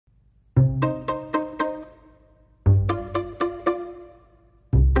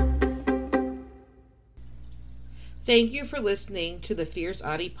Thank you for listening to the Fierce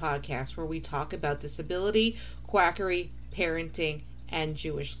Audie podcast, where we talk about disability, quackery, parenting, and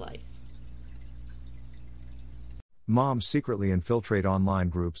Jewish life. Moms secretly infiltrate online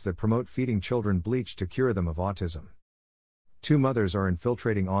groups that promote feeding children bleach to cure them of autism. Two mothers are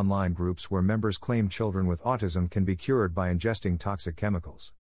infiltrating online groups where members claim children with autism can be cured by ingesting toxic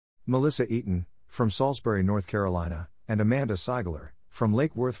chemicals. Melissa Eaton, from Salisbury, North Carolina, and Amanda Seigler, from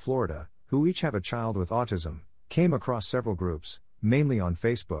Lake Worth, Florida, who each have a child with autism, came across several groups, mainly on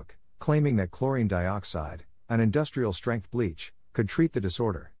Facebook, claiming that chlorine dioxide, an industrial-strength bleach, could treat the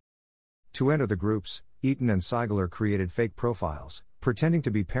disorder. To enter the groups, Eaton and Seigler created fake profiles, pretending to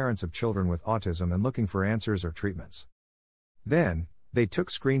be parents of children with autism and looking for answers or treatments. Then, they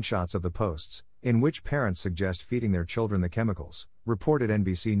took screenshots of the posts, in which parents suggest feeding their children the chemicals, reported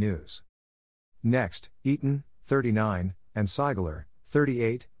NBC News. Next, Eaton, 39, and Seigler,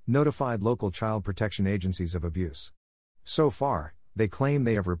 38, notified local child protection agencies of abuse. So far, they claim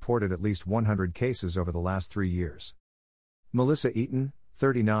they have reported at least 100 cases over the last 3 years. Melissa Eaton,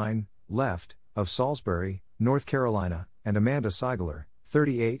 39, left, of Salisbury, North Carolina, and Amanda Seigler,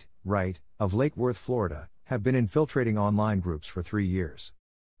 38, right, of Lake Worth, Florida, have been infiltrating online groups for 3 years.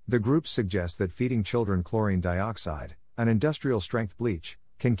 The groups suggest that feeding children chlorine dioxide, an industrial-strength bleach,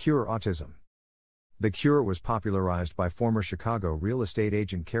 can cure autism. The cure was popularized by former Chicago real estate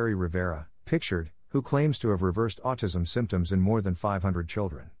agent Carrie Rivera, pictured, who claims to have reversed autism symptoms in more than 500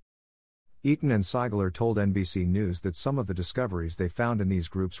 children. Eaton and Seigler told NBC News that some of the discoveries they found in these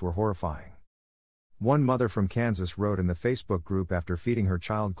groups were horrifying. One mother from Kansas wrote in the Facebook group after feeding her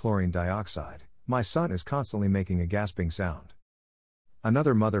child chlorine dioxide, "My son is constantly making a gasping sound."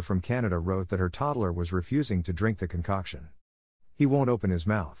 Another mother from Canada wrote that her toddler was refusing to drink the concoction. "He won't open his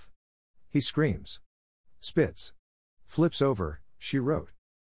mouth. He screams. Spits. Flips over," she wrote.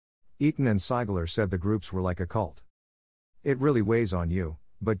 Eaton and Seigler said the groups were like a cult. "It really weighs on you,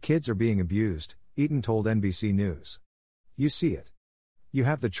 but kids are being abused," Eaton told NBC News. "You see it. You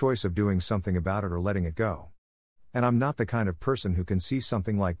have the choice of doing something about it or letting it go. And I'm not the kind of person who can see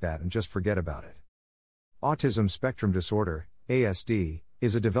something like that and just forget about it." Autism spectrum disorder, ASD,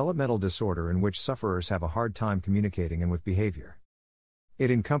 is a developmental disorder in which sufferers have a hard time communicating and with behavior. It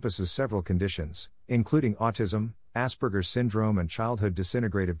encompasses several conditions, including autism, Asperger's syndrome and childhood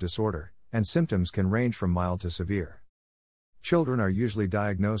disintegrative disorder, and symptoms can range from mild to severe. Children are usually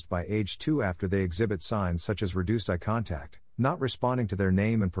diagnosed by age 2 after they exhibit signs such as reduced eye contact, not responding to their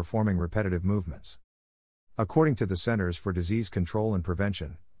name and performing repetitive movements. According to the Centers for Disease Control and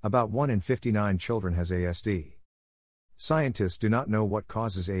Prevention, about 1 in 59 children has ASD. Scientists do not know what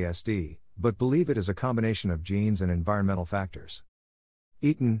causes ASD, but believe it is a combination of genes and environmental factors.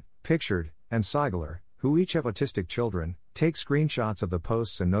 Eaton, pictured, and Seigler, who each have autistic children, take screenshots of the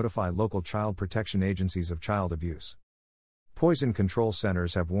posts and notify local child protection agencies of child abuse. Poison control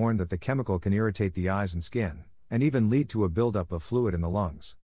centers have warned that the chemical can irritate the eyes and skin, and even lead to a buildup of fluid in the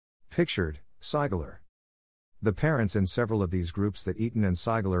lungs. Pictured, Seigler. The parents in several of these groups that Eaton and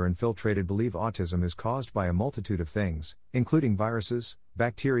Seigler infiltrated believe autism is caused by a multitude of things, including viruses,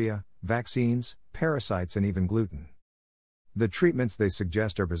 bacteria, vaccines, parasites, and even gluten. The treatments they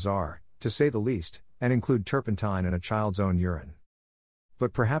suggest are bizarre, to say the least, and include turpentine in a child's own urine.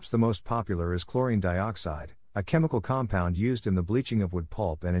 But perhaps the most popular is chlorine dioxide, a chemical compound used in the bleaching of wood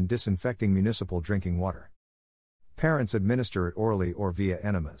pulp and in disinfecting municipal drinking water. Parents administer it orally or via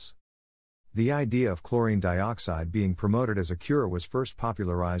enemas. The idea of chlorine dioxide being promoted as a cure was first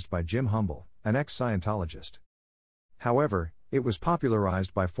popularized by Jim Humble, an ex-Scientologist. However, it was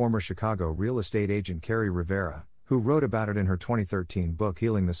popularized by former Chicago real estate agent Carrie Rivera, who wrote about it in her 2013 book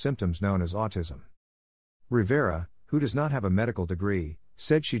Healing the Symptoms known as Autism. Rivera, who does not have a medical degree,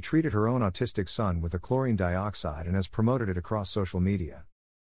 said she treated her own autistic son with the chlorine dioxide and has promoted it across social media.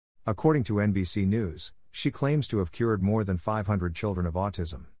 According to NBC News, she claims to have cured more than 500 children of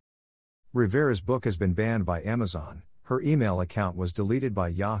autism. Rivera's book has been banned by Amazon, her email account was deleted by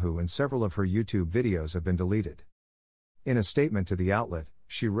Yahoo, and several of her YouTube videos have been deleted. In a statement to the outlet,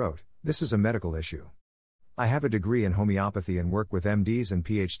 she wrote, "This is a medical issue. I have a degree in homeopathy and work with MDs and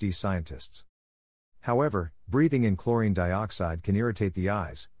PhD scientists. However, breathing in chlorine dioxide can irritate the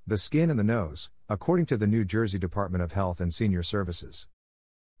eyes, the skin and the nose, according to the New Jersey Department of Health and Senior Services.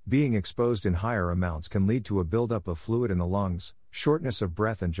 Being exposed in higher amounts can lead to a buildup of fluid in the lungs, shortness of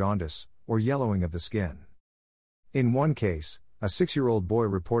breath and jaundice, or yellowing of the skin." In one case, a 6-year-old boy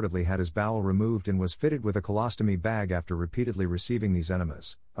reportedly had his bowel removed and was fitted with a colostomy bag after repeatedly receiving these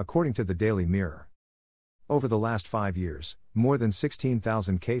enemas, according to the Daily Mirror. Over the last 5 years, more than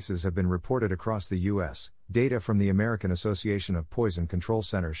 16,000 cases have been reported across the U.S., data from the American Association of Poison Control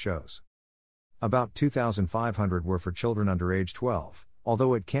Centers shows. About 2,500 were for children under age 12,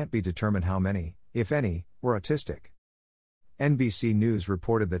 although it can't be determined how many, if any, were autistic. NBC News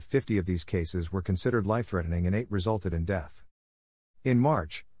reported that 50 of these cases were considered life-threatening and 8 resulted in death. In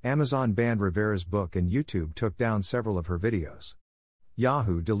March, Amazon banned Rivera's book and YouTube took down several of her videos.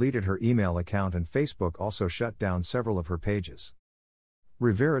 Yahoo deleted her email account and Facebook also shut down several of her pages.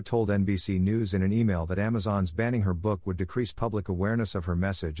 Rivera told NBC News in an email that Amazon's banning her book would decrease public awareness of her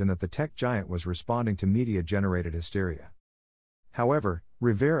message and that the tech giant was responding to media-generated hysteria. However,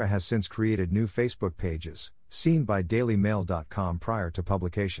 Rivera has since created new Facebook pages, seen by DailyMail.com prior to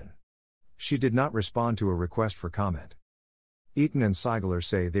publication. She did not respond to a request for comment. Eaton and Seigler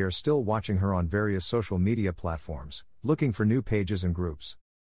say they are still watching her on various social media platforms, looking for new pages and groups.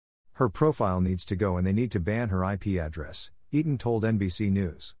 Her profile needs to go and they need to ban her IP address, Eaton told NBC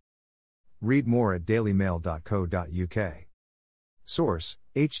News. Read more at dailymail.co.uk. Source: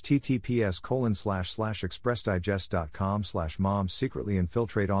 https://expressdigest.com/moms secretly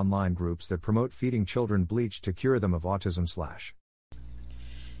infiltrate online groups that promote feeding children bleach to cure them of autism/.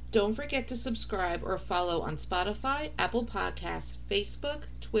 Don't forget to subscribe or follow on Spotify, Apple Podcasts, Facebook,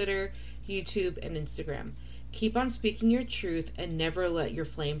 Twitter, YouTube, and Instagram. Keep on speaking your truth and never let your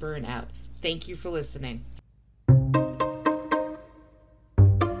flame burn out. Thank you for listening.